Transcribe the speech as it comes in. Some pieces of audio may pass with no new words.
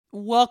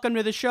Welcome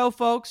to the show,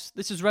 folks.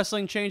 This is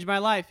Wrestling Changed My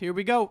Life. Here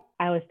we go.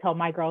 I always tell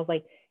my girls,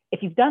 like,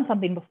 if you've done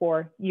something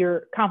before,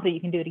 you're confident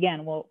you can do it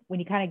again. Well, when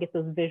you kind of get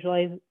those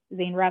visualizing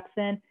reps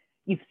in,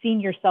 you've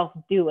seen yourself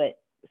do it.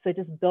 So it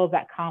just builds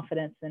that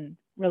confidence and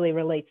really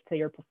relates to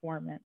your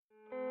performance.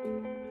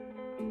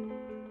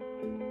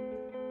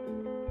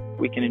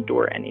 We can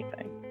endure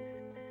anything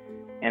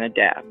and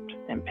adapt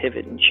and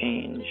pivot and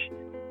change.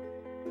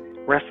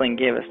 Wrestling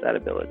gave us that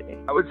ability.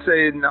 I would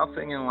say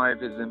nothing in life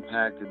has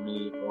impacted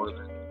me more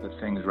than the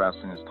things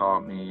wrestling has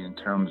taught me in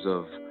terms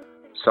of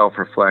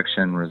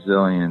self-reflection,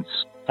 resilience.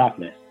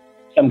 Toughness.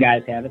 Some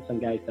guys have it,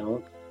 some guys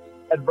don't.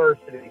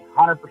 Adversity,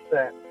 100%.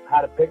 How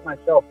to pick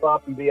myself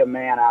up and be a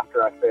man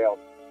after I failed.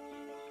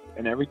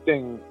 And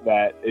everything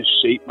that has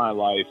shaped my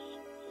life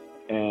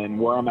and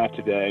where I'm at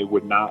today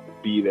would not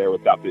be there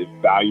without the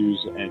values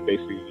and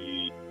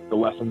basically the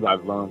lessons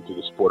I've learned through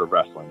the sport of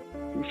wrestling.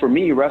 For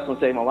me, wrestling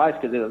saved my life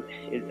because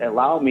it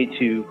allowed me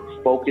to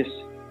focus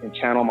and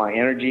channel my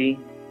energy.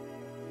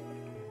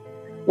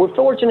 We're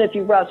fortunate if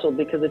you wrestled,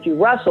 because if you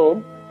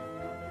wrestled,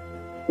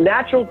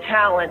 natural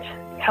talent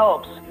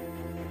helps,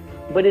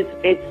 but it's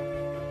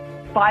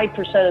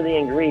 5% of the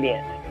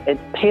ingredient. It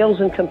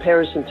pales in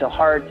comparison to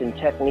heart and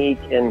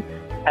technique and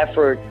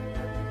effort.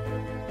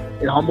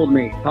 It humbled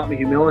me, taught me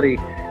humility.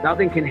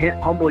 Nothing can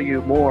humble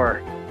you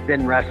more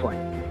than wrestling.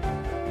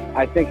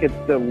 I think it's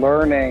the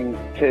learning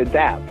to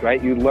adapt,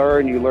 right? You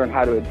learn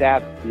how to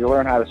adapt, you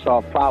learn how to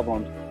solve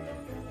problems.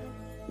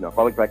 You know, if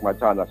I look back at my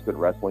time I spent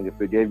wrestling, if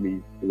it gave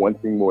me one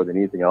thing more than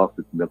anything else,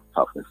 it's mental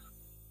toughness.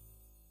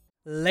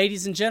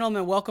 Ladies and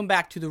gentlemen, welcome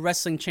back to the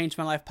Wrestling Changed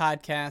My Life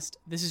podcast.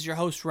 This is your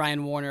host,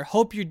 Ryan Warner.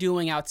 Hope you're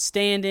doing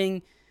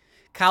outstanding.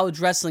 College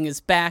wrestling is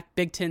back.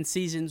 Big Ten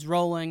season's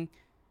rolling.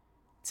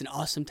 It's an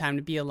awesome time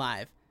to be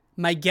alive.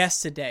 My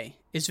guest today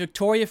is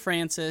Victoria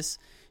Francis.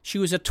 She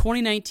was a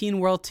 2019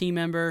 World Team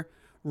member,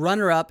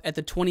 runner-up at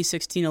the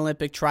 2016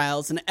 Olympic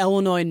Trials, an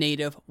Illinois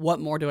native. What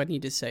more do I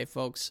need to say,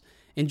 folks?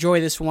 Enjoy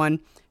this one.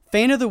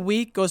 Fan of the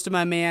week goes to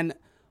my man,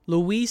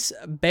 Luis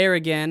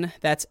Barragan.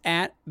 That's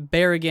at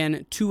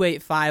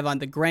Barragan285 on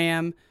the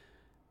gram.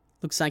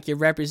 Looks like you're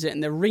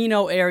representing the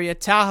Reno area,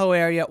 Tahoe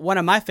area. One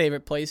of my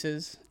favorite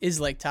places is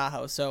Lake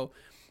Tahoe. So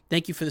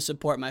thank you for the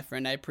support, my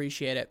friend. I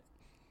appreciate it.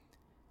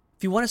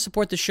 If you want to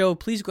support the show,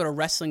 please go to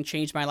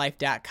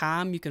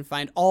WrestlingChangeMyLife.com. You can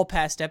find all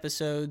past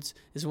episodes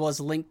as well as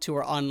a link to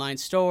our online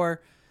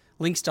store,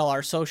 links to all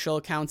our social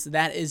accounts.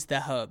 That is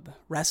the hub,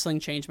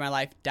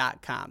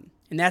 WrestlingChangeMyLife.com.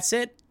 And that's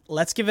it.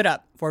 Let's give it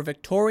up for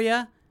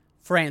Victoria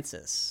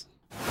Francis.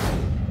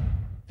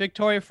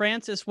 Victoria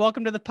Francis,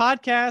 welcome to the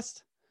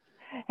podcast.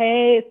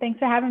 Hey, thanks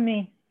for having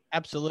me.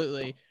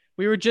 Absolutely.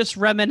 We were just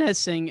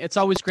reminiscing. It's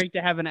always great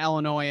to have an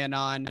Illinoisan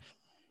on.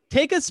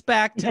 Take us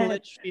back to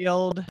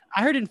Litchfield.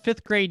 I heard in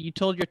 5th grade you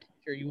told your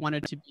teacher you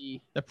wanted to be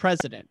the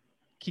president.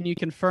 Can you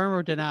confirm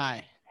or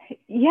deny?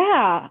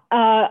 Yeah.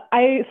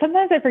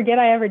 Sometimes I forget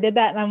I ever did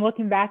that, and I'm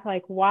looking back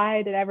like,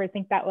 why did I ever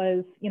think that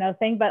was, a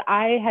thing? But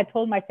I had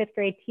told my 5th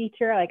grade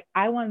teacher, like,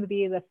 I wanted to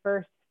be the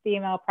first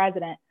female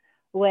president,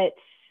 which,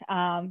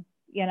 I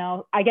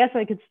guess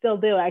I could still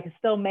do it. I could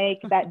still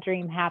make that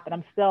dream happen.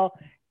 I'm still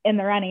in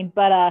the running.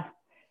 But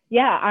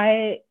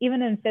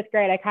even in 5th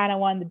grade, I kind of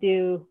wanted to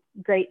do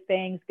great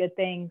things, good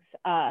things,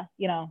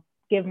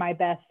 give my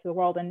best to the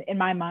world. And in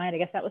my mind, I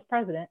guess that was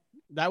president.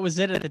 That was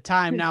it at the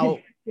time. Now,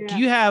 yeah. Do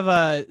you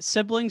have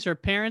siblings or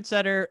parents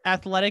that are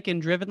athletic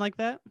and driven like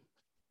that?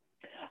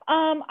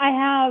 I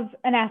have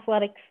an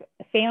athletic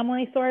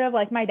family, sort of.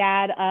 Like my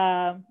dad,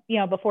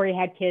 before he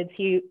had kids,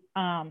 he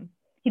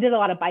did a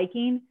lot of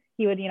biking.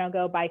 He would,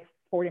 go bike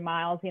 40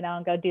 miles,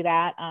 and go do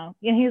that.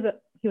 He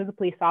was a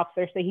police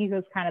officer, so he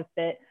was kind of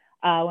fit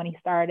when he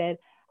started.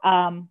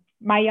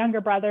 My younger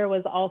brother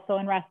was also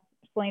in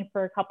wrestling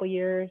for a couple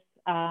years.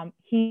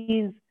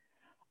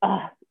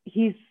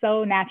 He's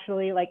so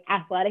naturally like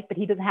athletic, but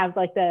he doesn't have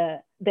like the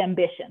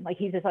ambition. Like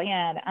he's just like,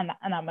 I'm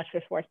not much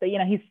for sports, but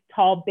he's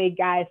tall, big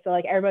guy. So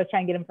like everybody's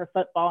trying to get him for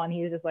football, and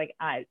he's just like,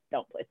 I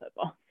don't play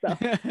football. So,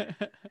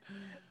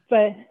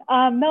 but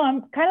no,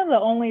 I'm kind of the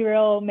only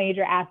real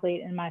major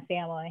athlete in my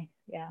family.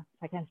 Yeah,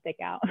 I kind of stick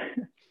out.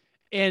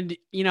 And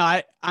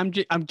I'm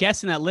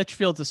guessing that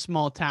Litchfield's a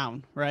small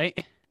town,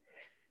 right?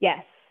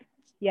 Yes.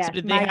 Yes.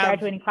 So my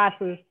graduating class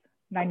was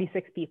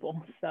 96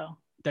 people. So.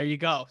 There you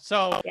go.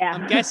 So yeah.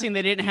 I'm guessing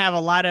they didn't have a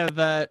lot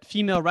of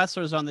female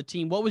wrestlers on the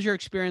team. What was your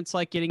experience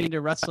like getting into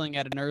wrestling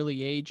at an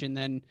early age and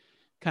then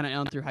kind of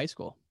on through high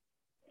school?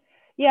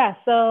 Yeah.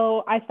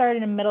 So I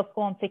started in middle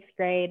school in 6th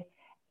grade,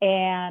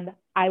 and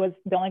I was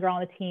the only girl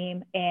on the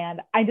team,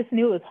 and I just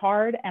knew it was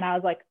hard. And I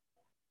was like,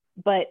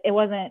 but it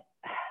wasn't,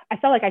 I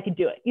felt like I could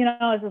do it.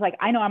 It's just like,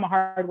 I know I'm a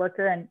hard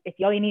worker, and if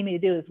all you need me to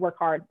do is work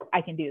hard,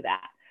 I can do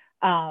that.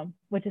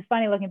 Which is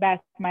funny looking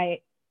back, my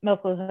middle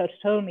school coach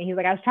told me, he's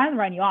like, I was trying to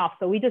run you off.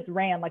 So we just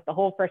ran like the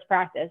whole first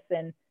practice,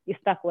 and you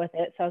stuck with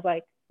it. So I was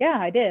like, yeah,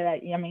 I did.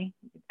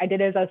 I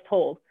did as I was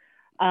told.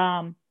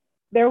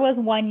 There was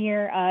one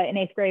year in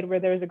 8th grade where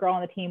there was a girl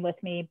on the team with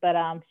me, but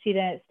she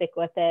didn't stick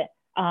with it.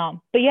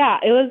 But yeah,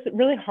 it was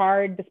really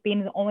hard just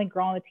being the only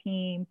girl on the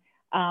team.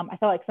 I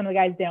felt like some of the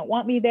guys didn't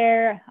want me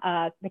there.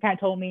 They kind of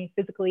told me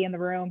physically in the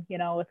room, you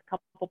know, with a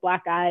couple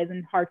black eyes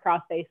and hard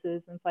cross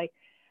faces. And it's like,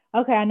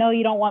 okay, I know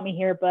you don't want me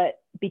here, but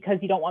because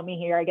you don't want me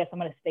here, I guess I'm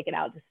going to stick it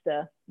out just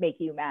to make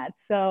you mad.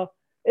 So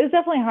it was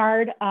definitely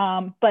hard.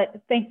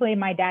 But thankfully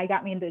my dad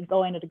got me into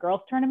going into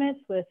girls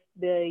tournaments with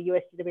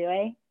the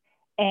USCWA.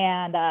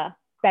 And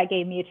that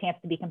gave me a chance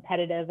to be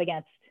competitive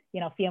against, you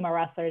know, female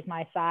wrestlers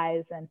my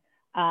size, and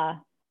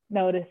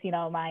notice, you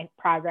know, my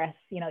progress,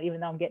 you know, even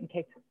though I'm getting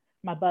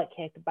my butt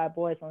kicked by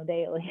boys on the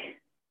daily.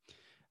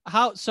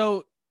 How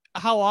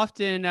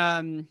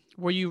often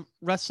were you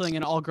wrestling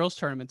in all girls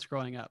tournaments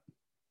growing up?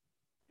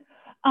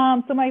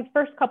 So my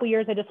first couple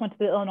years, I just went to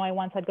the Illinois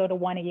ones. I'd go to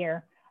one a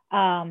year.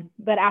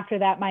 But after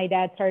that, my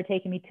dad started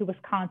taking me to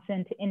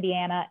Wisconsin, to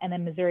Indiana, and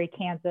then Missouri,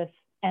 Kansas.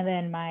 And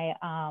then my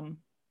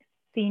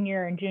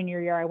senior and junior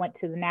year, I went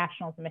to the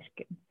Nationals in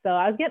Michigan. So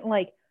I was getting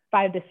like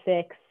 5 to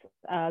 6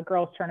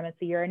 girls tournaments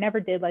a year. I never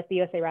did like the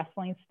USA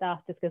Wrestling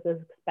stuff just because it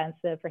was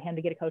expensive for him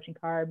to get a coaching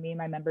card, me and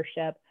my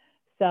membership.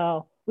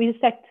 So we just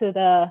stuck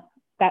to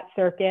that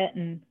circuit,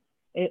 and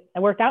it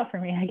worked out for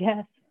me, I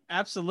guess.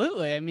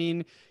 Absolutely. I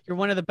mean, you're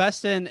one of the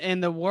best in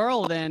the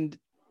world. And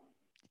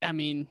I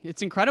mean,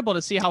 it's incredible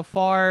to see how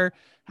far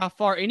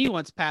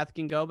anyone's path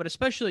can go, but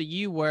especially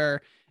you,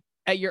 where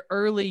at your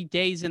early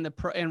days in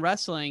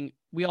wrestling,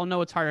 we all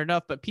know it's hard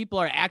enough, but people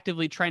are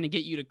actively trying to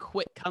get you to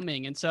quit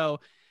coming. And so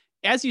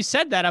as you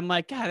said that, I'm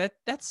like, God,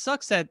 that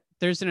sucks that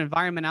there's an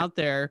environment out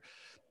there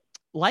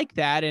like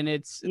that. And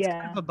it's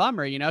kind of a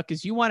bummer, you know,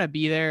 because you want to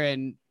be there,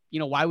 and, you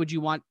know, why would you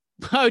want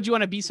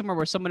to be somewhere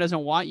where someone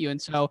doesn't want you?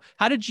 And so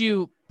how did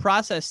you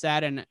process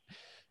that? And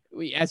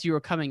as you were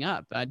coming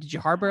up, did you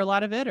harbor a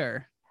lot of it,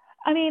 or?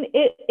 I mean,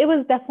 it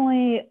was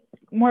definitely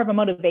more of a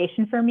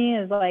motivation for me,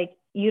 is like,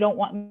 you don't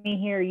want me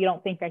here. You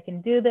don't think I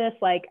can do this.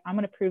 Like, I'm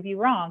going to prove you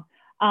wrong.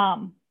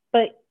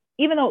 But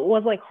even though it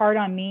was like hard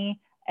on me,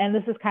 and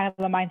this is kind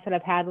of a mindset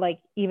I've had, like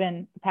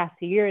even the past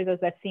few years, as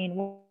I've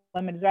seen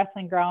women's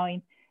wrestling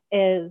growing,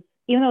 is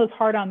even though it's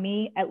hard on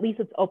me, at least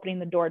it's opening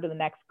the door to the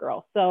next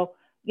girl. So,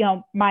 you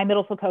know, my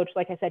middle school coach,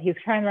 like I said, he was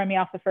trying to run me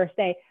off the first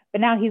day, but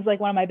now he's like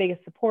one of my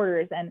biggest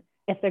supporters. And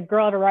if the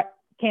girl ever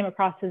came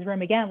across his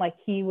room again, like,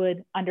 he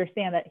would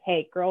understand that,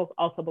 hey, girls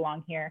also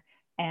belong here.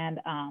 And,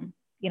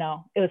 you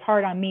know, it was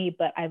hard on me,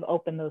 but I've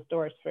opened those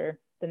doors for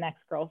the next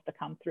girls to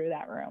come through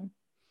that room.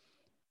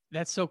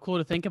 That's so cool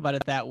to think about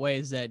it that way,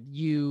 is that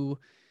you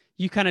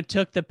kind of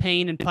took the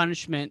pain and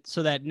punishment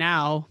so that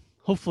now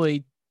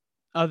hopefully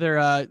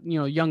other, you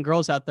know, young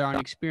girls out there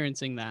aren't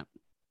experiencing that.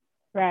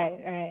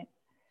 Right.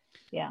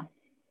 Yeah.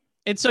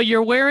 And so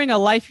you're wearing a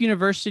Life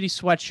University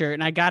sweatshirt,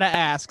 and I got to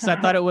ask, because I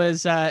thought it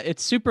was,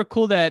 it's super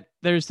cool that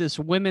there's this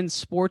Women's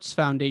Sports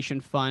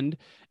Foundation fund,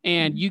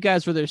 and you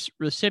guys were the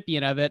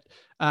recipient of it.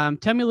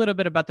 Tell me a little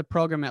bit about the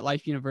program at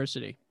Life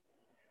University.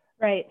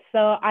 Right.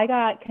 So I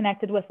got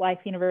connected with Life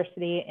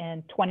University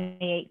in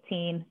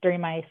 2018 during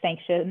my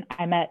sanction.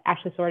 I met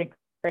Ashley Sword and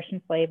Christian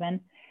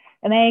Slavin,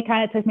 and they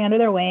kind of took me under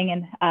their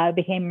wing and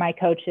became my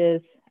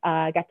coaches.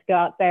 I got to go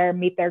out there,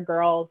 meet their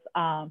girls.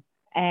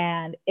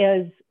 And it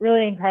was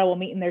really incredible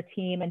meeting their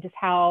team and just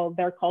how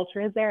their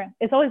culture is there.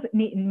 It's always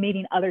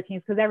meeting other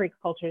teams, because every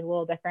culture is a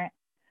little different,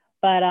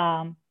 but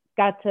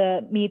got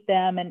to meet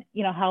them and,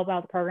 you know, help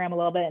out the program a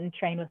little bit and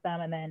train with them.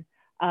 And then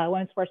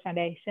Women's Sports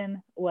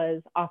Foundation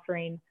was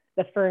offering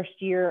the first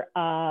year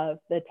of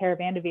the Tara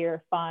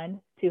Vanderveer Fund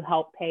to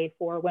help pay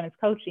for women's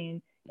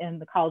coaching in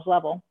the college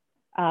level.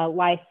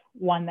 Life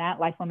won that.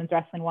 Life Women's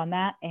Wrestling won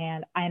that.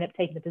 And I ended up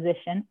taking the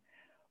position,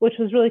 which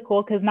was really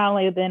cool, because not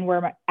only then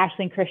were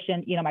Ashley and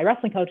Christian, you know, my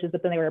wrestling coaches,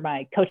 but then they were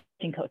my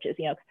coaching coaches,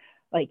 you know,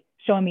 like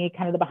showing me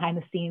kind of the behind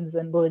the scenes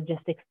and the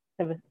logistics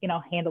of, you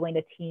know, handling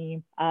a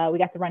team. We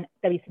got to run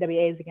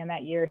WCWAs again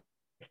that year.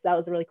 So that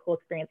was a really cool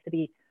experience to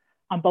be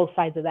on both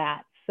sides of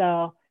that.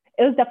 So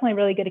it was definitely a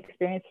really good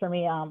experience for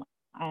me. I'm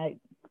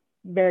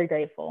very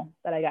grateful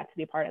that I got to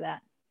be part of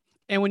that.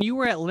 And when you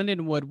were at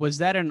Lindenwood, was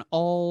that an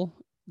all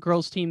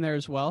girls team there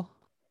as well?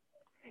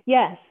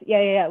 Yes.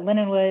 Yeah.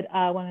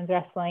 Lindenwood Women's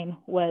Wrestling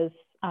was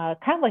kind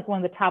of like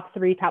one of the top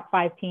 3, top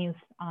 5 teams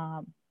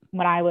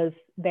when I was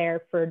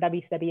there for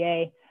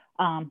WCWA.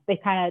 They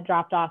kind of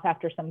dropped off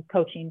after some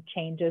coaching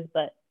changes,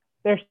 but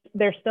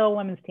there's still a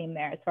women's team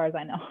there as far as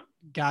I know.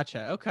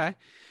 Gotcha. Okay.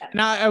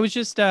 Now I was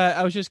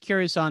just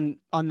curious on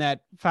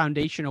that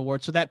foundation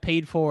award. So that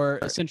paid for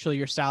essentially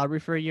your salary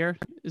for a year.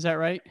 Is that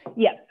right?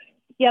 Yep.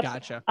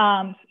 Gotcha.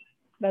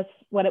 That's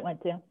what it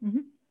went to. Mm-hmm.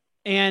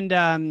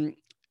 And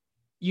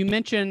you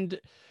mentioned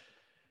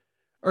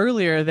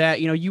earlier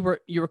that, you know, you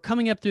were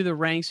coming up through the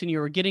ranks and you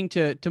were getting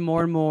to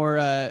more and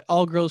more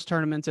all girls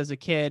tournaments as a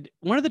kid.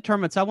 One of the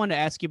tournaments I wanted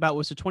to ask you about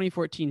was the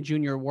 2014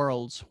 Junior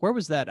Worlds. Where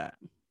was that at?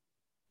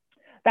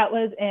 That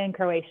was in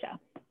Croatia.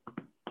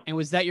 And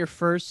was that your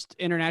first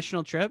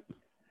international trip?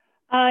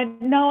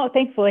 No,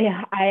 thankfully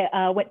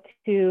I went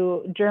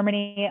to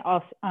Germany,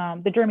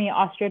 the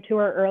Germany-Austria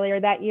tour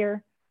earlier that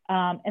year.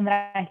 And then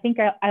I think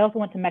I also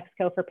went to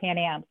Mexico for Pan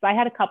Am. So I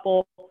had a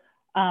couple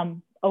I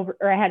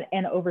had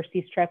an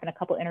overseas trip and a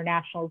couple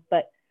internationals,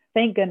 but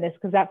thank goodness,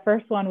 because that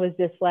first one was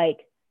just like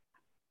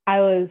I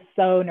was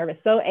so nervous,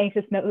 so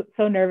anxious,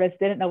 so nervous,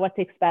 didn't know what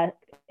to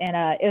expect. And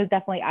it was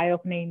definitely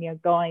eye-opening,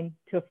 going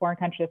to a foreign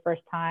country the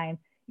first time,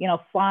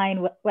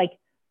 flying with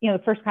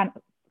the first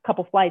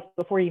couple flights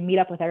before you meet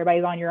up with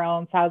everybody's on your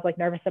own. So I was like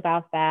nervous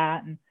about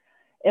that. And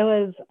it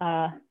was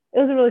a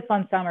really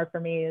fun summer for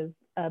me. It was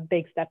a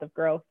big step of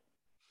growth.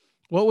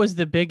 What was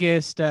the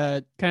biggest,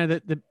 kind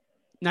of the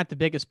not the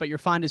biggest, but your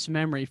fondest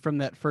memory from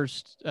that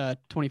first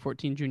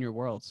 2014 Junior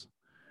Worlds?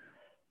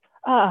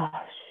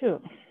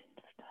 Shoot.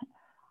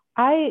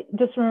 I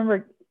just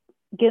remember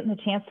getting the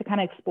chance to kind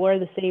of explore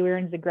the city. We were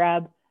in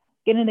Zagreb,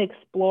 getting to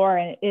explore,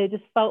 and it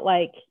just felt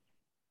like,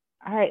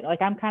 all right,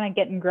 like I'm kind of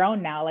getting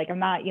grown now. Like I'm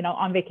not,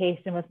 on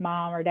vacation with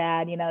mom or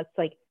dad. It's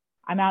like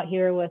I'm out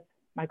here with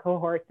my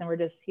cohorts and we're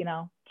just,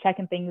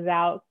 checking things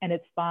out, and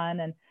it's fun.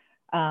 And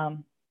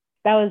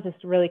that was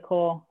just really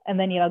cool. And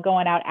then,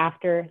 going out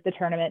after the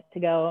tournament to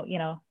go,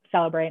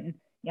 celebrate and,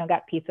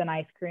 got pizza and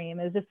ice cream.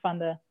 It was just fun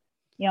to,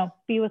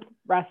 be with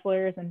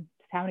wrestlers and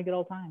just having a good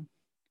old time.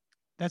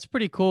 That's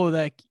pretty cool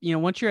that,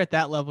 once you're at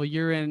that level,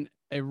 you're in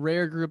a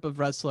rare group of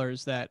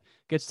wrestlers that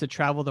gets to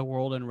travel the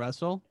world and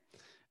wrestle.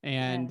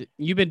 And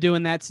you've been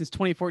doing that since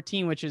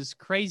 2014, which is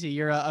crazy.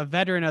 You're a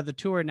veteran of the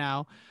tour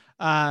now.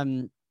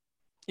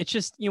 It's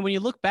just, when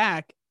you look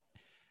back,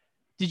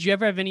 did you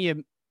ever have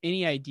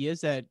any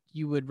ideas that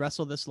you would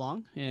wrestle this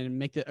long and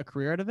make a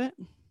career out of it?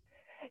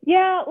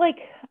 Yeah.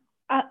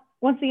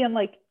 Once again,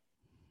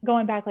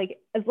 going back,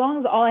 as long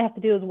as all I have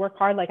to do is work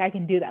hard, I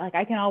can do that.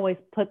 I can always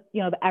put,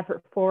 the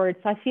effort forward.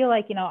 So I feel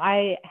like,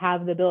 I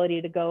have the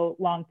ability to go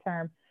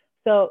long-term.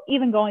 So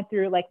even going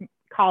through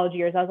college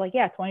years, I was like,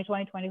 yeah,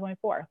 2020,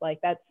 2024,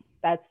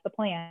 that's the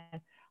plan.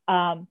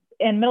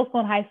 In middle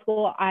school and high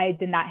school, I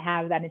did not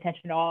have that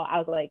intention at all. I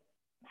was like,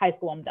 high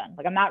school, I'm done.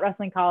 I'm not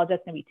wrestling college.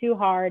 That's going to be too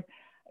hard.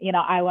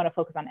 I want to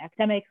focus on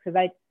academics because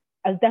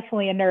I was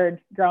definitely a nerd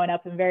growing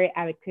up and very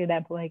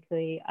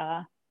academically,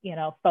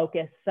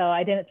 focused. So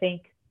I didn't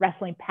think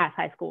wrestling past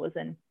high school was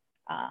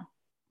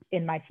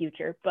in my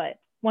future. But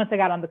once I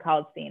got on the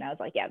college scene, I was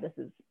like, yeah,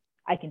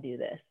 I can do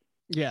this.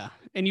 Yeah.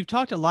 And you've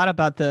talked a lot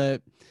about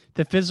the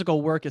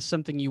physical work as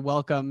something you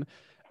welcome.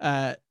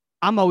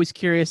 I'm always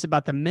curious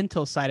about the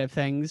mental side of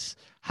things.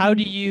 How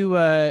do you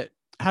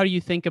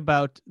think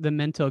about the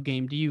mental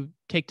game? Do you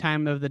take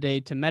time of the day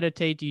to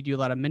meditate? Do you do a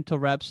lot of mental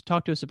reps?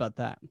 Talk to us about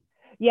that.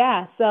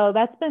 Yeah. So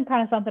that's been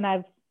kind of something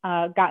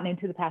I've gotten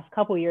into the past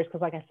couple of years.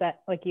 Cause like I said,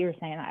 like you were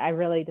saying, I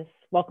really just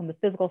welcome the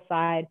physical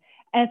side.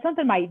 And it's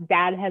something my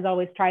dad has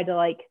always tried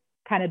to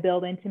kind of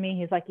build into me.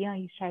 He's like, you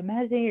should try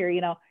meditate,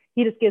 or,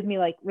 he just gives me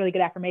really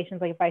good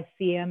affirmations. If I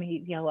see him,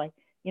 he,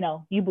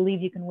 you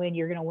believe you can win,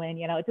 you're going to win,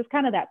 it's just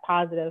kind of that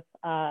positive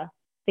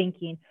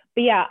thinking.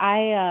 But yeah,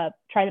 I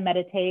try to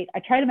meditate. I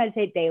try to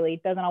meditate daily.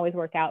 It doesn't always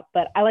work out,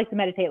 but I like to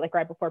meditate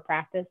right before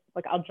practice.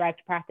 I'll drive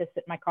to practice,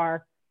 sit in my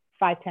car,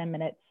 5-10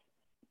 minutes,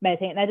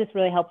 meditate. And that just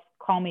really helps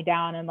calm me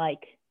down and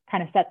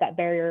kind of set that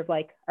barrier of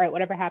all right,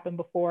 whatever happened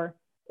before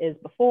is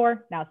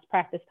before, now it's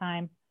practice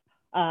time.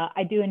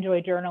 I do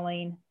enjoy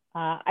journaling.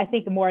 I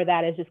think the more of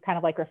that is just kind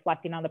of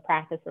reflecting on the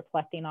practice,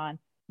 reflecting on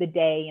the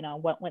day,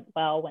 what went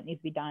well, what needs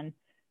to be done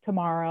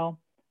tomorrow.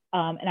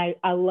 And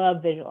I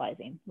love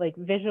visualizing.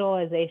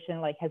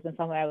 Visualization has been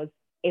something I was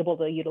able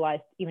to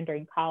utilize even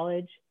during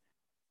college.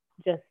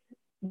 Just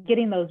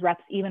getting those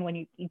reps even when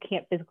you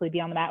can't physically be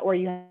on the mat, or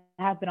you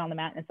have been on the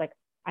mat and it's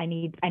I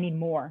need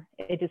more.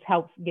 It just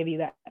helps give you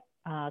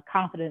that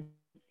confidence.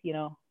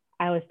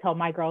 I always tell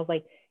my girls,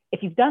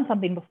 if you've done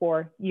something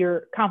before,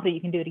 you're confident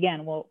you can do it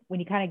again. Well,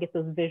 when you kind of get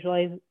those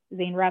visualizing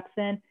reps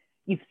in,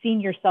 you've seen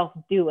yourself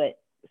do it.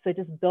 So it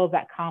just builds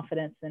that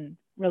confidence and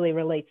really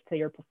relates to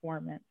your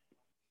performance.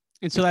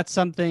 And so that's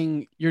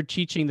something you're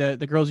teaching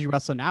the girls you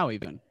wrestle now,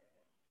 even.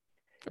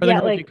 Or yeah,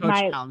 the girls you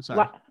coach now, I'm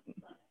sorry.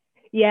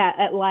 Yeah,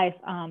 at Life.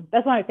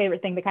 That's one of my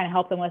favorite things to kind of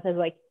help them with is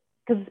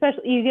because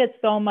especially you get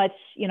so much,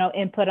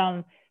 input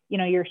on,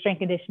 your strength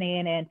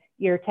conditioning and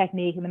your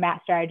technique and the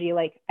mat strategy.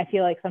 I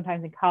feel like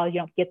sometimes in college,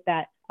 you don't get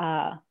that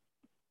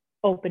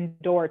open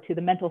door to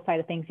the mental side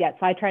of things yet.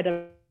 So I try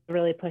to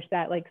really push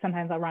that.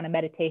 Sometimes I'll run a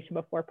meditation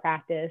before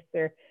practice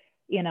or,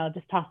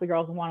 just talk to the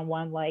girls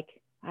one-on-one.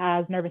 I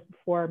was nervous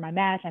before my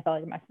match. I felt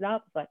like I messed it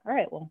up. It's all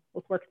right, well,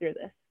 let's work through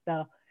this.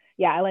 So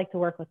yeah, I like to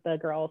work with the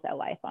girls at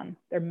Life on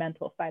their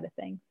mental side of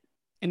things.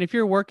 And if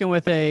you're working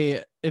with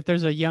if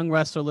there's a young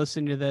wrestler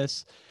listening to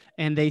this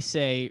and they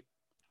say,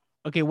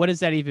 okay, what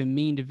does that even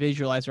mean to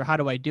visualize, or how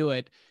do I do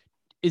it?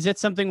 Is it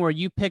something where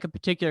you pick a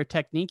particular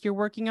technique you're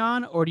working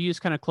on, or do you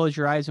just kind of close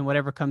your eyes and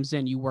whatever comes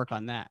in, you work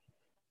on that?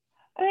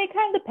 I mean, it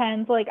kind of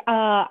depends.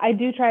 I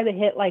do try to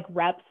hit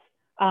reps,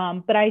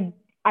 but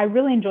I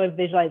really enjoy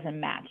visualizing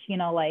match,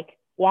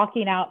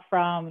 walking out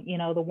from,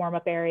 the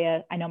warm-up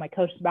area. I know my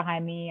coach is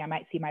behind me. I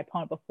might see my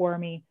opponent before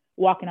me,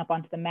 walking up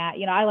onto the mat.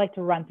 I like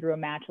to run through a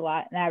match a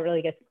lot, and that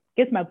really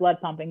gets my blood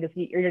pumping because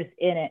you're just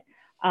in it.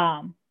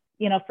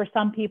 For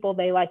some people,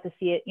 they like to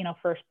see it,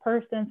 first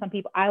person. Some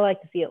people, I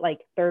like to see it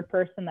third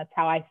person. That's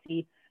how I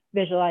see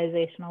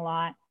visualization a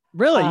lot.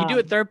 Really? You do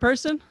it third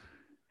person?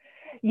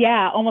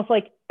 Yeah, almost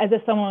as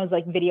if someone was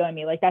like videoing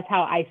me. Like that's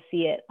how I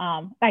see it.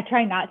 I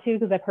try not to,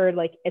 because I've heard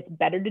like it's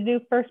better to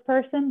do first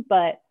person,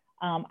 but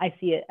I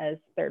see it as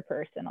third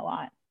person a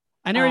lot.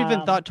 I never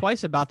even thought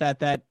twice about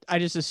that I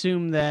just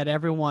assume that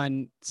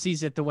everyone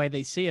sees it the way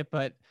they see it.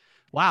 But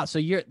wow, so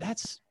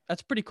that's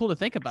pretty cool to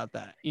think about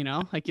that, you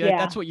know, like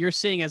that's what you're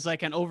seeing as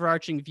like an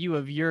overarching view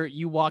of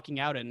you walking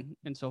out and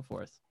so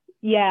forth.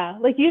 Yeah.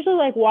 Like usually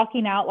like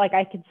walking out, like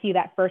I could see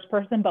that first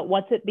person, but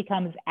once it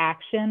becomes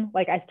action,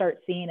 like I start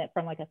seeing it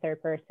from like a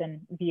third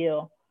person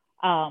view.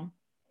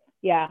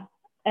 Yeah.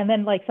 And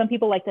then like some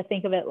people like to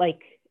think of it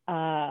like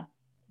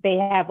they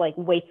have like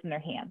weights in their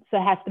hands. So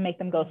it has to make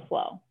them go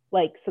slow.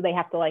 Like, so they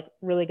have to like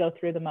really go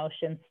through the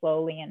motion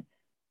slowly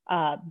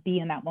and be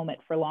in that moment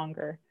for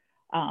longer.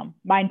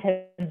 Mine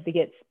tends to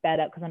get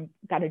sped up because I'm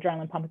got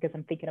adrenaline pumping because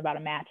I'm thinking about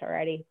a match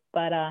already.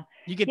 But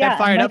you get that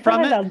fired up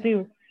from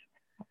it?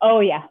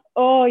 Oh yeah.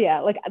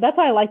 Like that's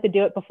why I like to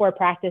do it before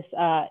practice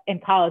in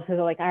college, because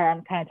like, all right,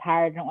 I'm kind of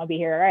tired, I don't want to be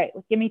here. All right,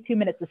 give me 2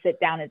 minutes to sit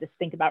down and just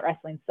think about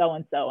wrestling so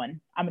and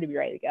I'm gonna be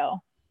ready to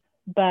go.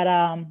 But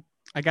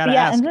I gotta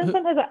ask. And then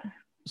sometimes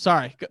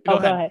sorry, go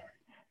ahead.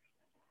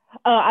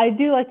 I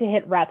do like to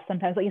hit reps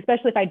sometimes, like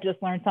especially if I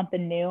just learned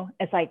something new.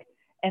 It's like,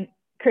 and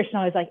Christian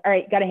always like, all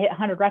right, got to hit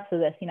 100 reps of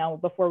this, you know,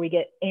 before we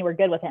get anywhere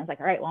good with it. It's like,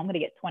 all right, well, I'm going to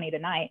get 20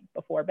 tonight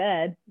before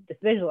bed,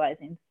 just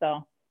visualizing.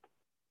 So,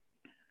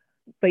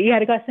 but you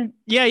had a question?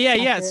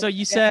 Yeah. So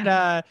you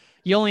said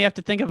you only have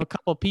to think of a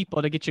couple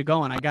people to get you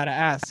going. I got to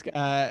ask.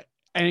 I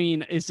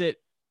mean, is it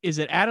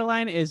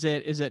Adeline? Is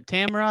it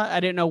Tamara? I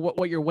didn't know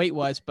what your weight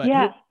was, but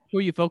who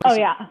are you focusing?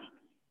 Oh yeah.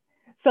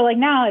 So like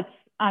now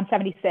I'm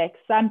 76.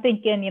 So I'm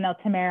thinking, you know,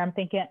 Tamara,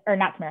 thinking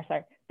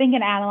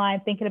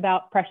Adeline, thinking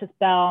about Precious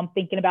Bell. I'm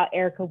thinking about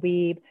Erica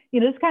Weeb, you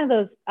know, just kind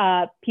of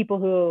those people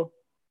who,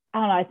 I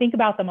don't know, I think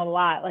about them a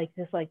lot. Like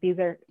just like, these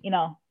are, you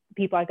know,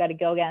 people I got to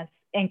go against.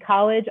 In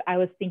college, I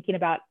was thinking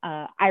about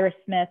Iris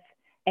Smith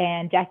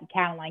and Jackie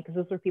Cataline, because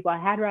those were people I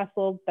had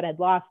wrestled, but I'd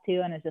lost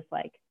to. And it's just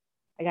like,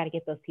 I got to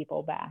get those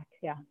people back.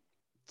 Yeah.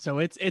 So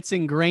it's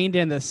ingrained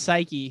in the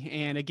psyche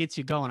and it gets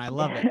you going. I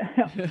love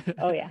it.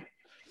 Oh yeah.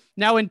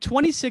 Now, in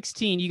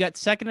 2016, you got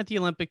second at the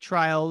Olympic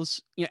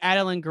trials. You know,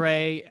 Adeline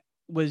Gray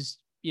was,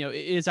 you know,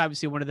 is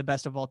obviously one of the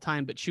best of all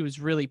time, but she was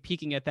really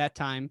peaking at that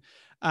time.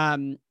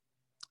 And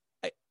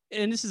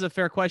this is a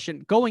fair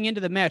question. Going into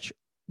the match,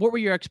 what were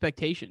your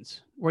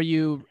expectations? Were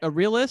you a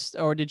realist,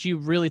 or did you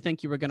really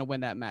think you were going to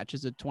win that match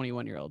as a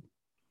 21-year-old?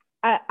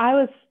 I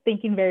was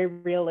thinking very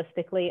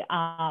realistically.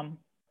 And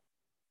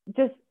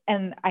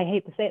I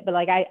hate to say it, but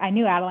like I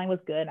knew Adeline was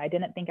good. I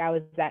didn't think I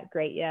was that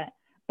great yet.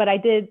 But I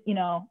did, you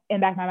know, in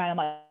the back of my mind, I'm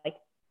like,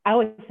 I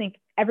always think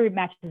every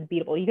match is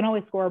beatable. You can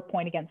always score a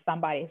point against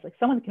somebody. It's like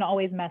someone can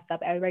always mess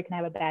up. Everybody can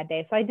have a bad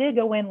day. So I did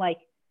go in like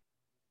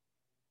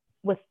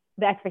with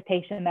the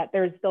expectation that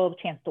there's still a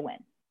chance to win.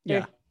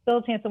 There's still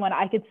a chance to win.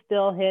 I could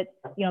still hit,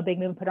 you know, big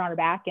move and put her on her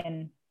back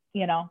and,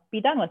 you know,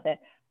 be done with it.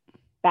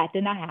 That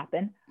did not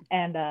happen.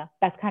 And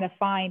that's kind of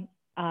fine,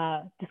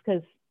 just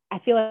because I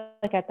feel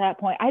like at that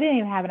point, I didn't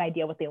even have an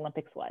idea what the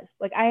Olympics was.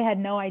 Like I had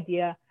no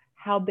idea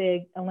how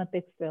big the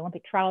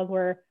Olympic trials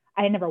were.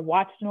 I had never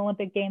watched an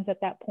Olympic Games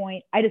at that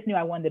point. I just knew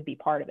I wanted to be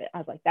part of it. I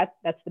was like,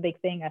 that's the big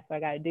thing. That's what I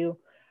got to do.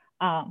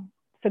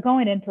 So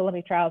going into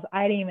Olympic trials,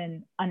 I didn't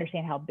even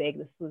understand how big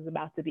this was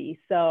about to be.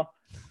 So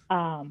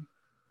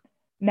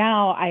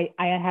now I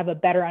have a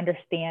better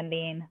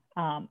understanding,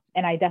 and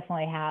I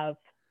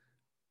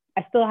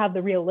still have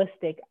the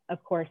realistic,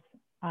 of course,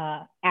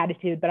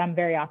 attitude, but I'm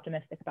very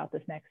optimistic about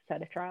this next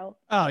set of trials.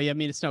 Oh yeah. I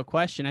mean, it's no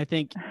question. I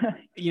think,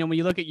 you know, when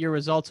you look at your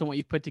results and what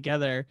you've put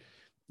together,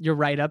 you're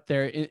right up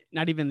there,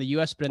 not even in the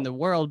US, but in the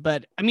world.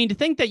 But I mean, to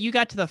think that you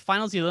got to the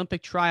finals of the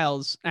Olympic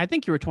trials, I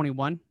think you were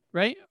 21,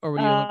 right? Or were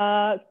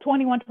you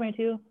 21,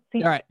 22,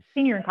 all right.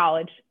 Senior in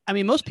college. I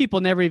mean, most people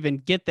never even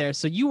get there.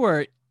 So you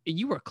were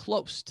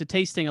close to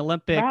tasting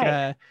Olympic,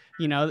 right.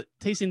 You know,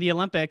 tasting the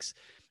Olympics.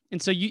 And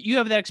so you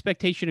have that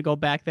expectation to go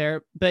back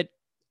there, but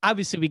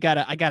obviously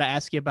I gotta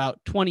ask you about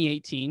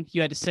 2018.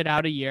 You had to sit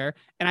out a year,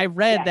 and I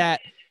read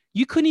that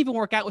you couldn't even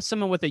work out with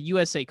someone with a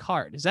USA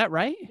card. Is that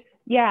right?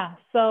 Yeah.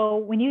 So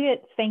when you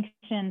get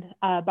sanctioned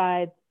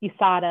by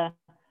USADA,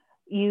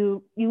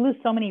 you lose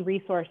so many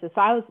resources.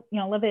 So I was, you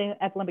know, living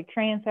at the Olympic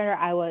Training Center.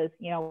 I was,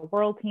 you know,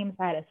 world teams.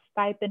 I had a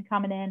stipend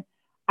coming in.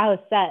 I was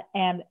set,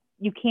 and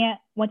you can't,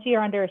 once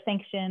you're under a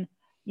sanction,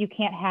 you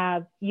can't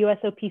have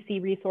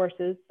USOPC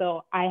resources.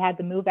 So I had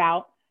to move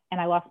out, and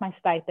I lost my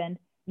stipend.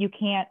 You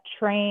can't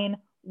train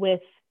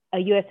with a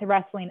USA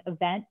Wrestling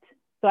event.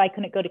 So I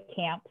couldn't go to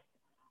camps.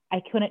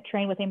 I couldn't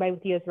train with anybody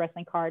with the USA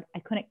Wrestling card. I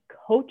couldn't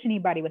coach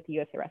anybody with the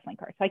USA Wrestling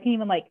card. So I couldn't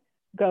even like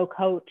go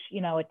coach, you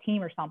know, a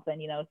team or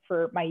something, you know,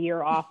 for my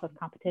year off of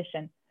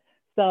competition.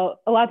 So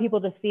a lot of people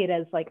just see it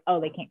as like,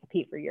 oh, they can't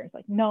compete for years.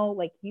 Like, no,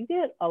 like you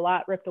get a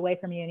lot ripped away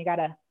from you, and you got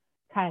to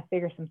kind of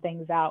figure some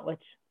things out,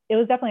 which it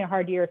was definitely a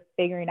hard year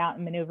figuring out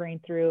and maneuvering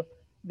through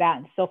that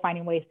and still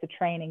finding ways to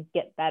train and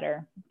get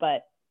better.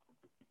 But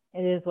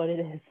it is what it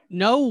is.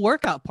 No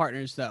workout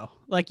partners though.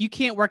 Like you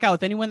can't work out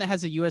with anyone that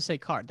has a USA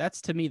card.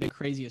 That's to me the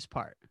craziest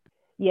part.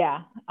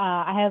 Yeah.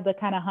 I have the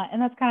kind of hunt, and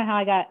that's kind of how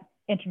I got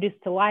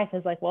introduced to life,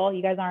 is like, well,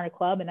 you guys aren't a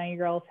club and now you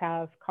girls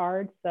have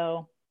cards.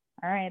 So,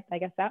 all right, I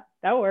guess that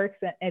works.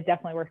 And it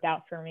definitely worked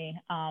out for me.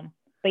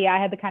 But yeah,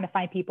 I had to kind of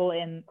find people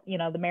in,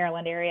 the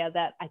Maryland area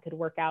that I could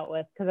work out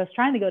with, because I was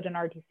trying to go to an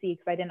RTC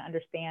because I didn't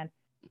understand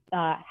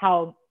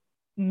how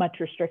much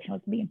restriction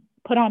was being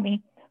put on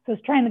me. So I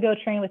was trying to go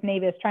train with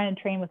Navy, I was trying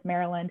to train with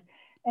Maryland,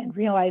 and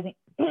realizing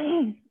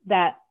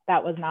that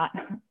was not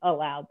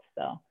allowed.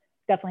 So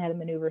definitely had to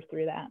maneuver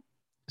through that.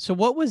 So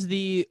what was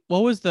the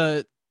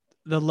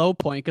low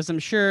point? Because I'm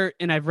sure,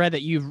 and I've read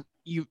that you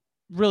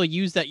really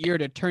used that year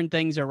to turn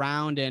things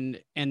around, and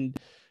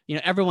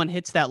everyone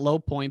hits that low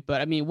point.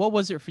 But I mean, what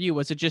was it for you?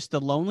 Was it just the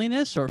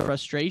loneliness or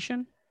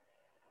frustration?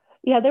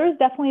 Yeah, there was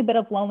definitely a bit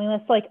of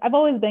loneliness. Like, I've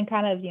always been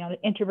kind of,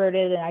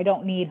 introverted, and I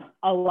don't need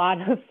a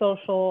lot of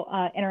social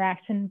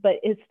interaction, but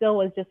it still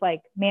was just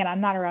like, man,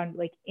 I'm not around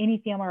like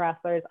any female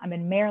wrestlers. I'm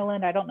in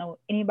Maryland. I don't know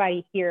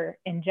anybody here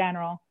in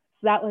general.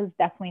 So that was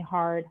definitely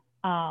hard.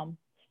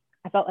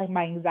 I felt like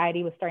my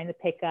anxiety was starting to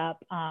pick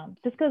up,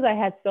 just because I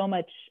had so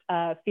much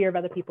fear of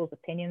other people's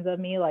opinions of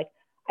me. Like,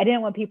 I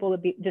didn't want people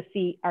to just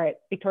see, all right,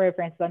 Victoria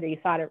Francis under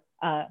USADA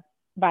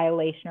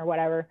violation or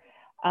whatever,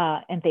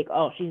 and think,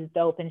 oh, she's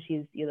dope and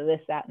she's either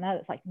this, that, and that.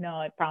 It's like, no,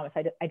 I promise.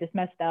 I just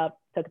messed up,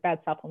 took a bad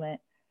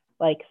supplement.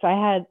 Like, so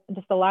I had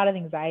just a lot of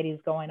anxieties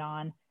going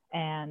on,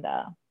 and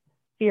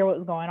fear what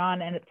was going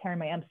on. I ended up tearing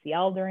my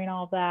MCL during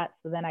all of that.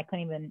 So then I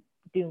couldn't even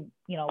do,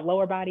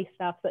 lower body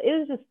stuff. So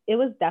it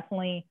was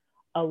definitely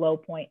a low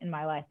point in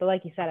my life. But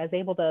like you said, I was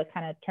able to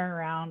kind of turn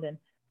around, and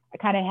I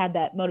kind of had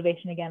that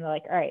motivation again.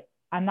 Like, all right,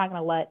 I'm not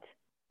going to let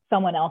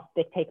someone else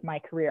dictate my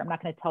career. I'm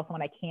not going to tell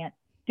someone I can't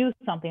do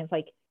something. It's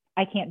like,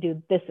 I can't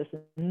do this, this,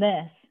 and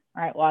this.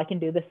 All right, well, I can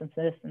do this and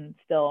this and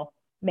still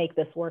make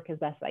this work as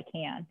best I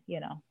can,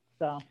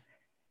 So,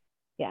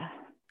 yeah.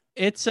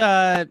 It's,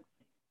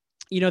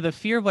 the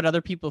fear of what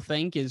other people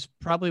think is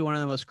probably one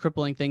of the most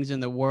crippling things in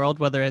the world,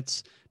 whether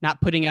it's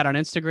not putting out on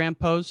Instagram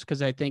posts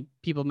because I think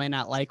people may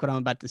not like what I'm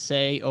about to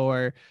say,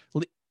 or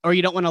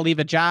you don't want to leave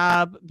a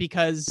job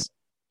because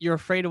you're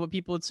afraid of what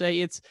people would say.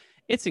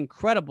 It's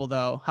incredible,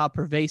 though, how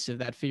pervasive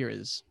that fear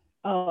is.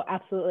 Oh,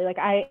 absolutely. Like,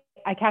 I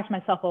catch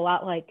myself a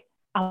lot. Like,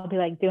 I'll be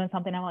like doing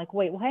something. I'm like,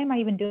 wait, why am I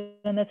even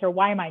doing this? Or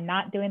why am I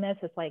not doing this?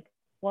 It's like,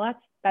 well,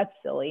 that's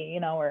silly,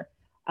 or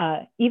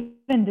even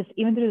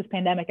through this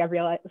pandemic, I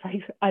realized,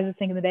 like, I was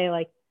thinking the day,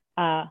 like,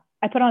 I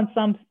put on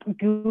some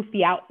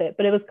goofy outfit,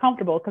 but it was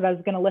comfortable because I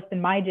was going to lift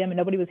in my gym and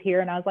nobody was here.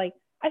 And I was like,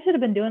 I should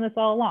have been doing this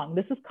all along.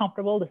 This is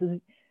comfortable. This is,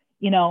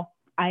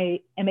 I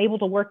am able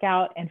to work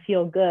out and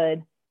feel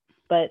good,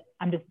 but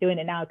I'm just doing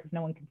it now because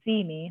no one can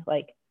see me.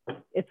 Like,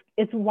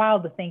 it's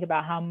wild to think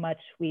about how much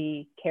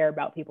we care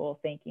about people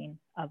thinking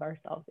of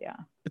ourselves. Yeah.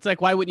 It's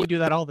like, why wouldn't you do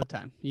that all the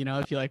time?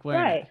 If you like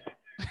wearing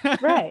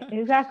it. Right.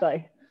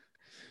 Exactly.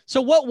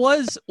 So what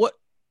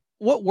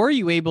were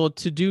you able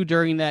to do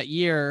during that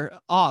year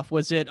off?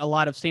 Was it a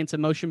lot of stance of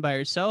motion by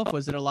yourself?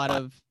 Was it a lot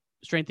of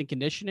strength and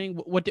conditioning?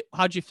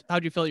 How'd you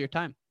fill your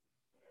time?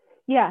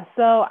 Yeah.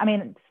 So, I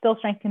mean, still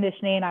strength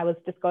conditioning. I was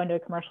just going to a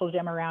commercial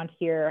gym around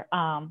here.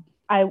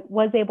 I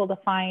was able to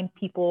find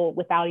people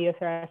without a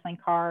USA Wrestling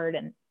card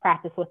and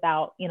practice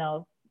without,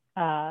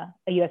 a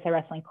USA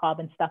Wrestling club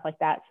and stuff like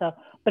that. So,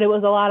 but it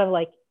was a lot of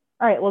like,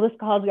 all right, well, this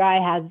college guy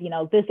has,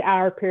 this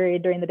hour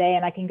period during the day,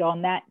 and I can go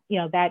on that,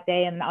 that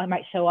day, and I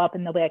might show up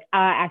and they'll be like,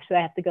 actually,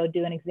 I have to go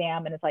do an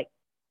exam. And it's like,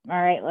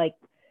 all right, like,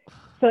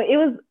 so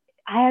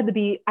I had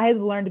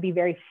to learn to be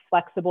very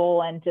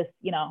flexible and just,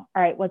 all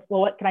right,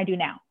 what can I do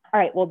now? All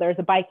right, well, there's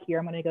a bike here.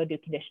 I'm going to go do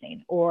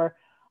conditioning, or,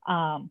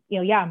 I'm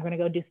going to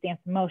go do stance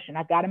and motion.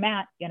 I've got a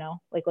mat,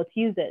 like, let's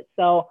use it.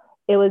 So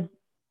it was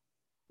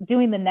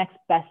doing the next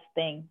best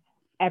thing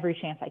every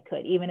chance I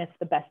could, even if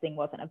the best thing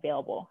wasn't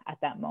available at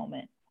that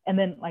moment. And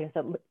then, like I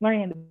said,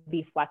 learning to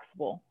be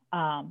flexible.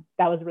 That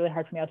was really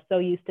hard for me. I was so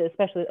used to,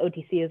 especially with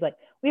OTC, is like,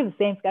 we have the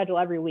same schedule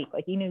every week.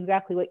 Like, you knew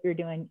exactly what you're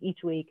doing each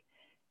week,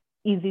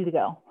 easy to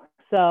go.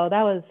 So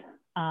that was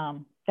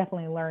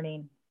definitely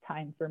learning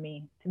time for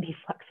me to be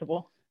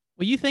flexible.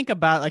 Well, you think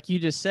about, like you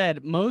just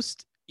said,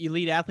 most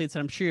elite athletes,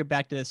 and I'm sure you're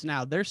back to this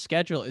now, their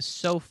schedule is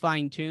so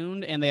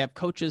fine-tuned and they have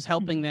coaches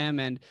helping them,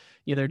 and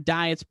their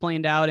diet's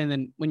planned out. And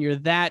then when you're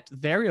that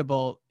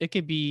variable, it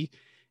could be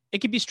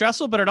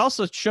stressful, but it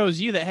also shows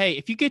you that, hey,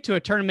 if you get to a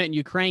tournament in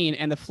Ukraine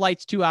and the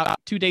flight's 2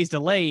 days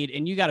delayed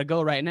and you got to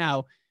go right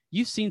now,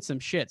 you've seen some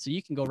shit, so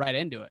you can go right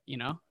into it,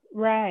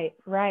 Right,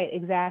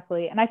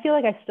 exactly. And I feel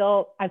like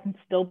I'm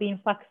still being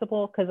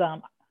flexible, because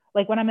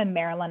like when I'm in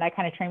Maryland, I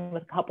kind of train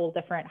with a couple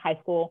different high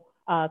school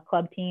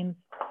club teams.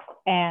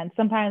 And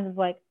sometimes it's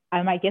like,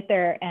 I might get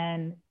there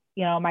and,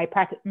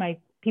 my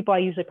people I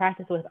usually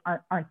practice with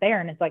aren't there.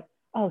 And it's like,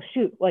 oh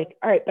shoot, like,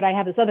 all right, but I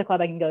have this other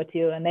club I can go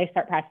to, and they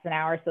start practice an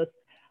hour. So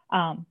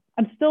I'm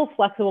still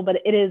flexible, but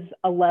it is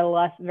a little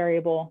less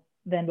variable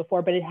than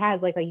before, but it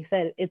has, like you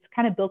said, it's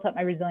kind of built up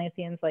my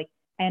resiliency. And it's like,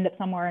 I end up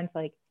somewhere and it's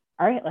like,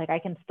 all right, like, I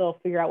can still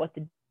figure out what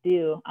to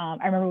do.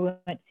 I remember we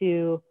went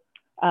to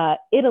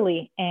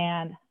Italy,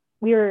 and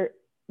we were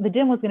the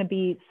gym was going to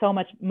be so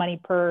much money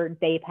per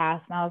day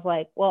pass. And I was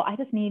like, well, I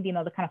just need, to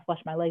kind of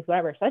flush my legs,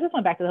 whatever. So I just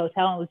went back to the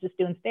hotel and was just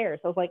doing stairs.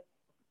 So I was like,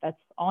 that's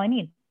all I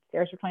need.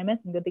 Stairs for 20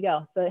 minutes and good to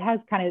go. So it has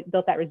kind of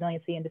built that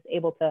resiliency and just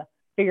able to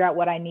figure out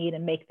what I need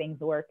and make things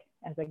work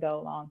as I go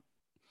along.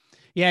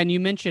 Yeah. And you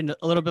mentioned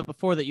a little bit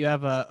before that you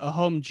have a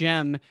home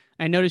gym.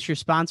 I noticed you're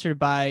sponsored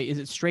by, is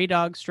it Stray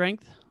Dog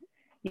Strength?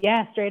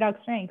 Yeah. Stray Dog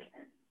Strength.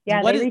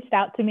 Yeah. They reached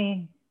out to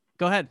me.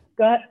 Go ahead.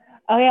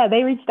 Oh yeah.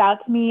 They reached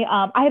out to me.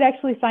 I had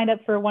actually signed up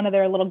for one of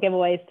their little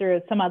giveaways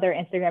through some other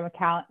Instagram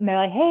account. And they're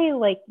like, hey,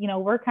 like,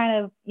 we're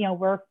kind of,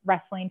 we're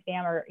wrestling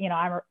fam, or,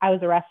 I was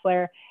a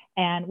wrestler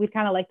and we'd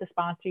kind of like to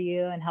sponsor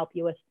you and help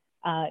you with,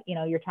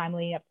 your time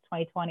leading up to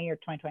 2020 or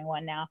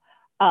 2021 now.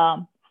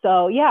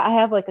 So yeah,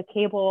 I have like a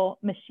cable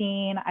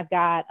machine. I've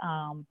got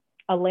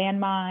a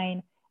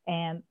landmine,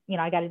 and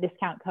I got a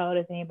discount code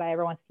if anybody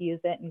ever wants to use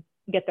it and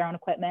get their own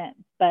equipment.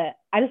 But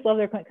I just love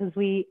their equipment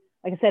because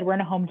like I said, we're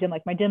in a home gym.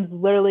 Like my gym's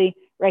literally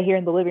right here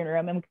in the living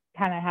room, and we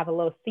kind of have a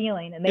low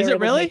ceiling. And is it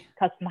really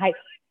custom heights?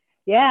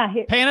 Yeah.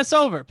 Paying us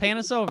over.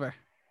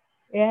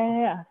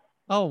 Yeah.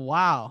 Oh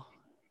wow.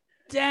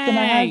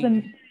 Dang. So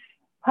my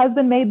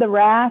husband made the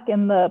rack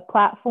and the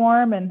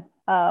platform, and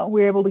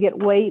we were able to get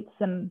weights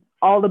and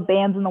all the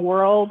bands in the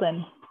world.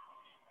 And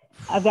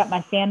I've got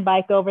my sand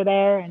bike over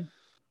there. And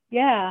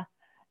yeah,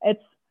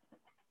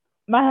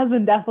 my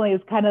husband definitely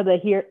is kind of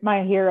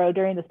my hero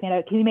during this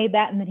pandemic. He made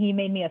that, and then he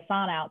made me a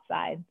sauna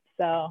outside.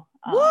 So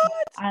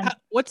what?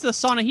 What's the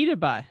sauna heated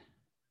by?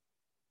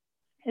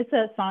 It's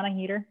a sauna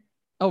heater.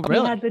 Oh,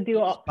 really? He had to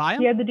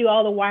do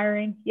all the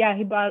wiring. Yeah,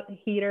 he bought a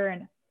heater,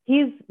 and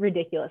he's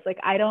ridiculous. Like,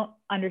 I don't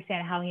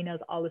understand how he knows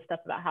all this stuff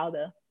about how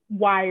to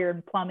wire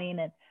and plumbing,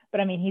 but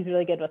I mean, he's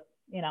really good with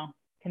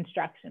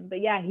construction.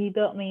 But yeah, he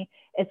built me.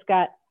 I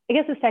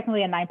guess it's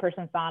technically a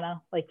 9-person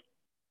sauna. Like,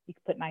 you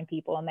could put 9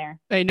 people in there.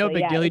 Hey, no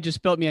big deal. He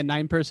just built me a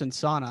 9-person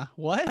sauna.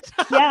 What?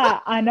 Yeah,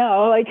 I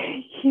know. Like,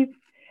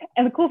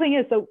 and the cool thing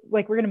is, so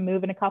like, we're gonna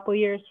move in a couple of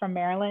years from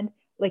Maryland.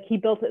 Like, he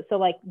built it so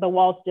like the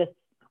walls just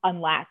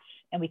unlatch,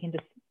 and we can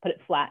just put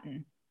it flat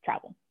and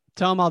travel.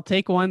 Tell him I'll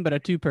take one, but a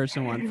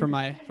 2-person one for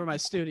my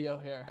studio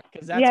here.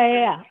 Because that's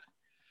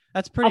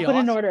that's pretty. I'll put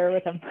awesome. an order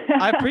with him.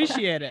 I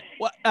appreciate it.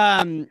 Well,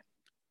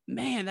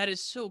 man, that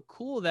is so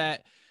cool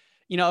that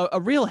a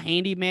real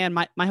handyman.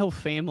 My whole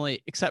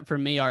family, except for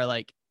me, are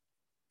like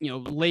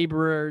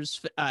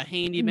laborers,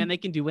 handyman. They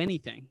can do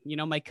anything.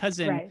 My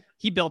cousin,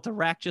 he built a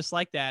rack just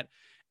like that,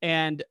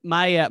 and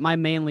my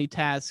mainly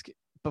task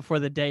before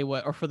the day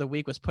for the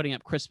week was putting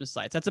up Christmas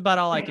lights. That's about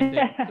all I can do.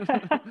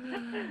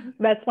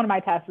 That's one of my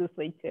tasks this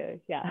week too.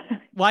 Yeah.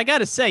 Well, I got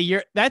to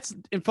say,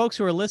 and folks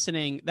who are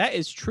listening, that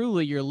is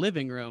truly your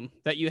living room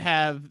that you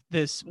have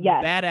this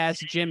badass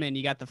gym in.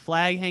 You got the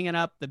flag hanging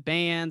up, the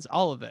bands,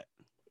 all of it.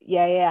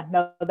 Yeah.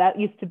 No, that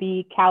used to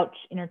be couch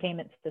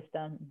entertainment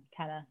system.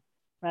 Kind of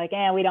like,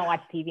 we don't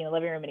watch TV in the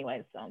living room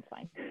anyway, so it's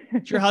fine.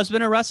 Is your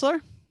husband a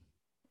wrestler?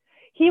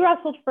 He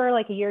wrestled for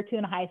like a year or two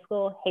in high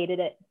school.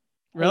 Hated it.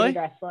 Really? Hated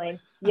wrestling.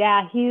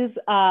 Yeah, he's.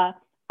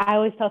 I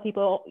always tell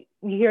people,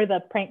 you hear the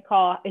prank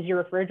call, "Is your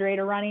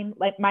refrigerator running?"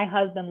 Like, my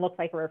husband looks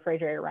like a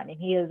refrigerator running.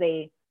 He is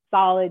a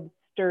solid,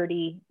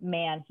 sturdy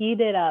man. He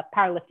did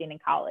powerlifting in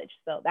college,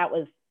 so that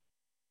was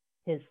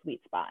his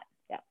sweet spot.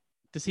 Yeah.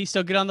 Does he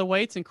still get on the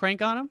weights and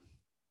crank on them?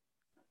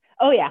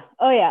 Oh yeah.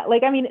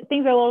 Like, I mean,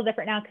 things are a little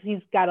different now because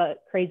he's got a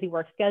crazy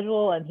work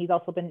schedule, and he's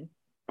also been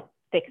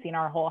fixing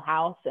our whole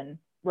house, and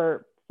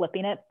we're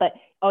flipping it. But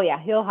oh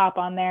yeah, he'll hop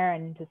on there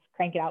and just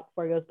crank it out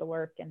before he goes to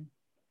work. And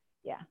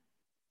yeah.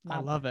 I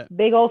love it.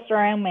 Big old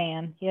strong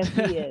man. Yes,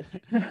 he is.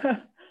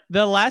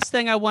 The last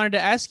thing I wanted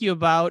to ask you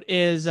about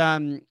is,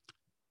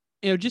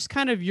 just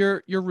kind of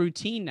your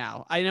routine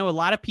now. I know a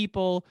lot of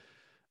people,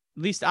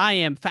 at least I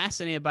am,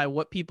 fascinated by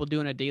what people do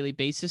on a daily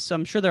basis. So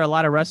I'm sure there are a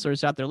lot of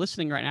wrestlers out there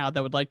listening right now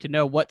that would like to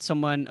know what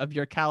someone of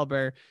your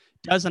caliber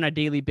does on a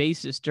daily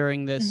basis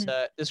during this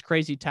this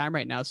crazy time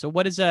right now. So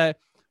what does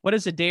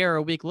a day or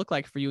a week look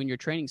like for you in your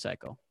training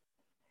cycle?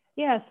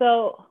 Yeah,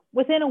 so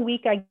within a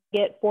week, I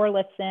get 4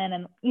 lifts in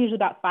and usually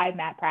about 5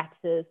 mat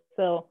practices.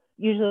 So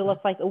usually it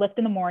looks like a lift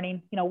in the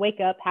morning, wake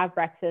up, have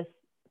breakfast,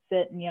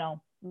 sit and,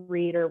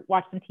 read or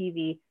watch some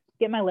TV,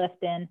 get my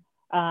lift in,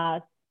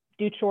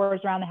 do chores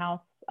around the house,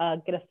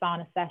 get a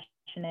sauna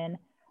session in.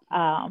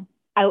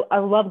 I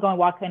love going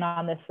walking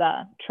on this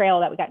trail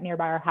that we got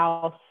nearby our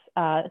house.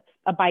 It's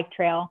a bike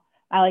trail.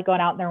 I like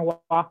going out there and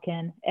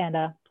walking and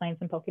playing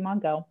some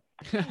Pokemon Go.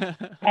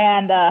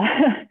 And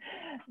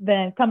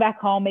then come back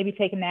home, maybe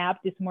take a nap,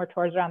 do some more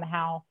chores around the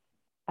house.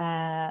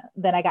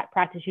 Then I got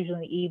practice usually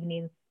in the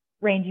evenings,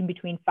 ranging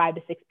between 5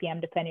 to 6 p.m.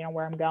 depending on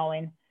where I'm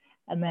going.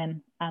 And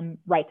then I'm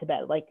right to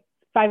bed. Like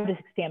 5 to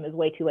 6 p.m. is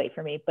way too late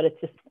for me, but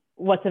it's just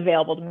what's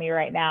available to me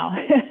right now.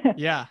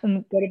 Yeah.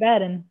 And go to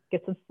bed and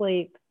get some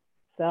sleep.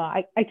 So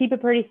I keep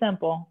it pretty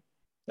simple.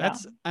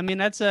 That's a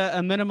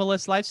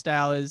minimalist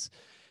lifestyle is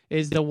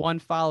the one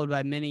followed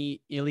by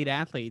many elite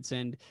athletes.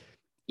 And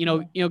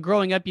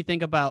growing up, you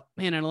think about,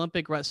 man, an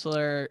Olympic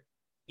wrestler,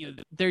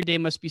 their day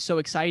must be so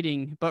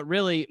exciting. But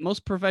really,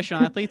 most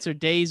professional athletes, their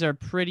days are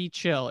pretty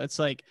chill. It's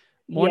like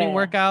morning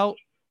workout,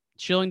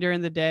 chilling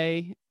during the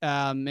day,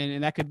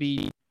 and that could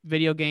be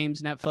video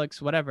games,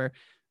 Netflix, whatever,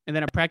 and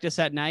then a practice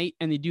at night,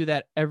 and you do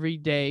that every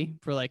day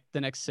for like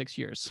the next 6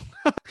 years.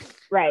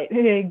 Right.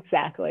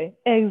 Exactly.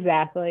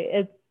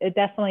 It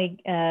definitely,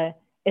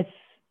 it's,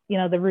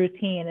 the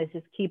routine is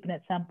just keeping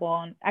it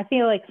simple. And I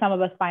feel like some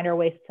of us find our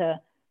ways to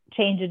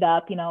change it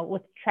up,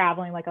 with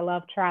traveling. Like I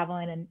love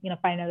traveling and,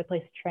 finding another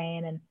place to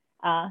train and,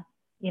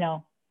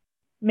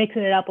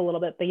 mixing it up a little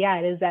bit. But yeah,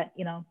 it is that,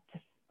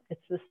 just,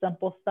 it's the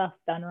simple stuff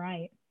done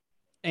right.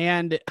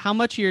 And how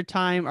much of your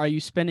time are you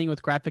spending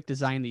with graphic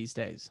design these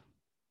days?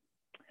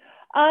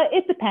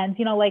 It depends,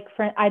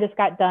 I just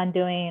got done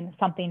doing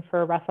something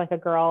for Wrestle Like a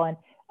Girl, and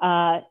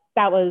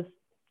that was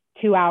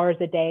 2 hours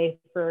a day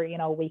for,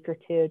 a week or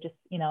two, just,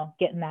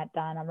 getting that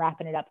done. I'm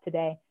wrapping it up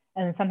today.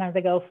 And then sometimes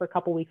I go for a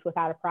couple weeks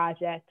without a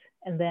project,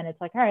 and then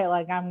it's like, all right,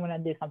 like I'm going to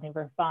do something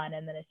for fun.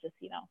 And then it's just,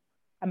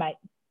 I might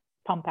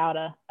pump out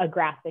a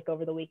graphic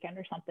over the weekend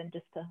or something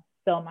just to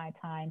fill my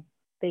time.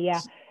 But yeah,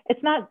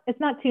 it's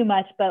not too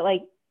much, but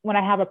like when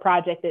I have a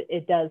project,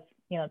 it does,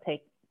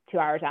 take 2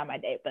 hours out of my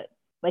day. But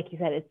like you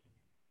said, it's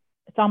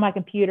on my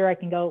computer. I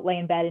can go lay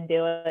in bed and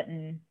do it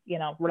and,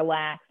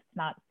 relax. It's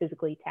not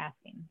physically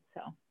tasking.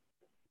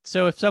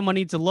 So if someone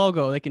needs a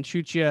logo, they can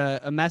shoot you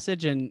a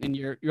message and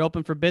you're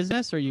open for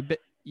business, or you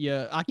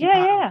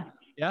occupy?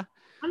 Yeah.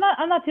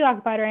 I'm not too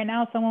occupied right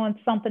now. If someone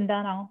wants something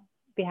done, I'll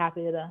be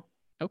happy to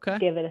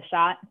give it a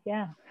shot.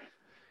 Yeah.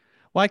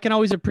 Well, I can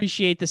always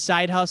appreciate the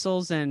side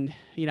hustles, and,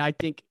 I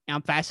think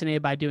I'm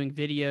fascinated by doing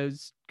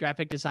videos,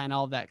 graphic design,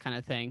 all of that kind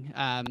of thing.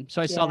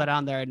 So I saw that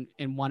on there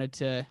and wanted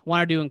to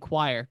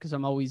inquire, because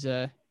I'm always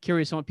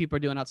curious on what people are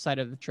doing outside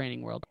of the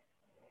training world.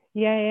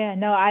 Yeah.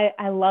 No,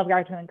 I love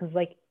graphic design because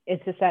like,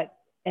 it's just that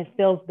it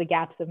fills the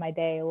gaps of my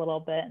day a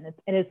little bit, and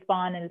it is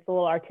fun and it's a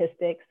little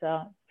artistic.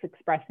 So it's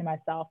expressing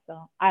myself.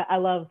 So I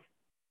love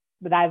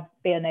that I've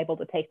been able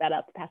to take that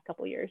up the past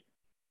couple of years.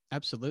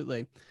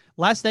 Absolutely.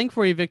 Last thing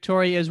for you,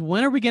 Victoria, is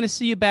when are we going to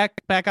see you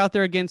back out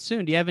there again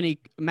soon? Do you have any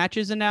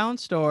matches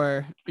announced,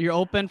 or you're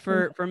open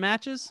for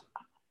matches?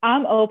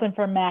 I'm open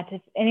for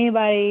matches.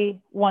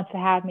 Anybody wants to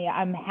have me,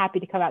 I'm happy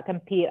to come out and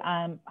compete.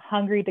 I'm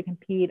hungry to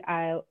compete.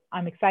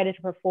 I'm excited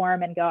to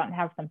perform and go out and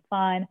have some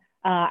fun.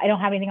 I don't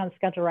have anything on the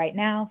schedule right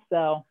now,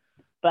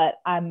 but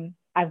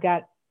I've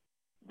got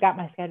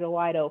my schedule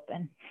wide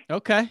open.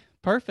 Okay,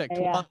 perfect.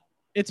 Yeah. Well,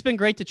 it's been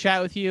great to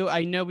chat with you.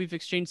 I know we've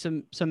exchanged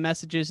some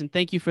messages, and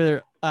thank you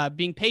for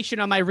being patient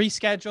on my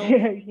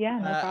reschedule. Yeah,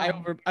 no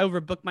problem. I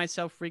overbook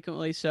myself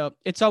frequently, so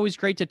it's always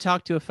great to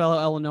talk to a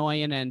fellow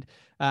Illinoisan, and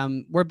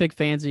we're big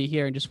fans of you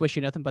here, and just wish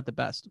you nothing but the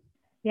best.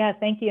 Yeah,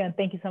 thank you, and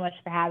thank you so much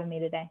for having me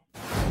today.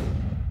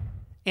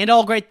 And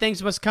all great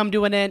things must come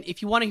to an end.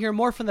 If you want to hear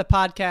more from the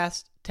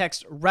podcast,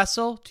 text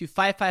WRESTLE to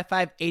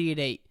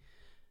 555-888.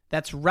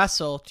 That's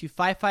WRESTLE to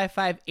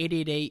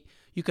 555-888.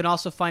 You can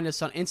also find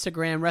us on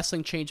Instagram,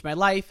 Wrestling Changed My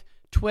Life,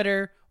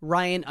 Twitter,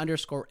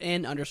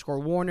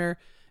 Ryan_N_Warner,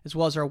 as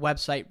well as our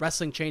website,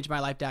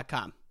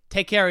 WrestlingChangedMyLife.com.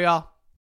 Take care, y'all.